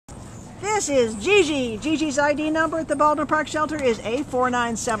This is GiGi. GiGi's ID number at the Baldwin Park shelter is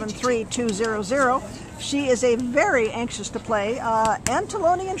A4973200. She is a very anxious to play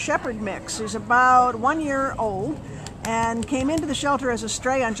Anatolian Shepherd mix. She's about 1 year old and came into the shelter as a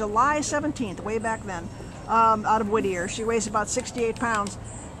stray on July 17th, way back then, out of Whittier. She weighs about 68 pounds.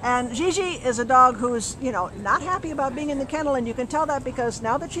 And GiGi is a dog who's, you know, not happy about being in the kennel, and you can tell that because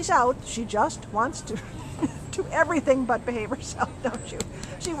now that she's out, she just wants to do everything but behave herself, don't you?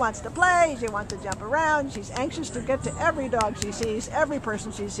 She wants to play, she wants to jump around, she's anxious to get to every dog she sees, every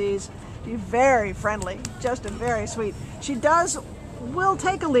person she sees. She's very friendly, just a very sweet. She will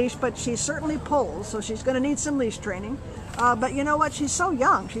take a leash, but she certainly pulls, so she's going to need some leash training. But you know what? She's so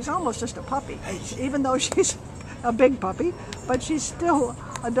young. She's almost just a puppy, even though she's a big puppy, but she's still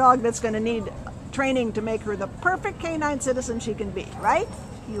a dog that's going to need training to make her the perfect canine citizen she can be, right?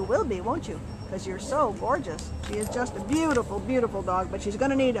 You will be, won't you? Because you're so gorgeous. She is just a beautiful, beautiful dog, but she's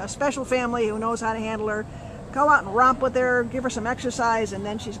going to need a special family who knows how to handle her. Go out and romp with her, give her some exercise, and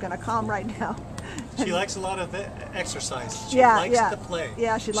then she's going to calm right down. She likes a lot of exercise. She yeah, likes yeah. to play.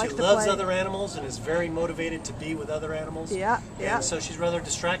 Yeah, she likes to play. She loves other animals and is very motivated to be with other animals. Yeah, yeah. And so she's rather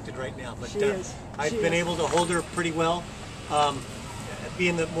distracted right now. But she is. I've been able to hold her pretty well,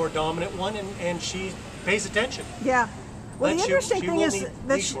 being the more dominant one, and she pays attention. Yeah. Well, the interesting thing is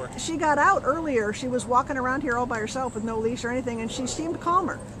that she got out earlier. She was walking around here all by herself with no leash or anything, and she seemed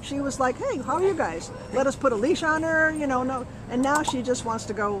calmer. She was like, "Hey, how are you guys? Let us put a leash on her, you know." No, and now she just wants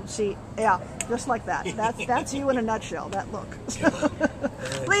to go see. Yeah, just like that. That's you in a nutshell. That look.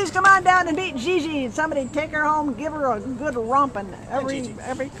 Please come on down and meet GiGi. Somebody take her home, give her a good romping every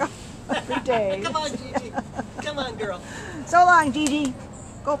day. Come on, GiGi. Come on, girl. So long, GiGi.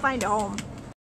 Go find a home.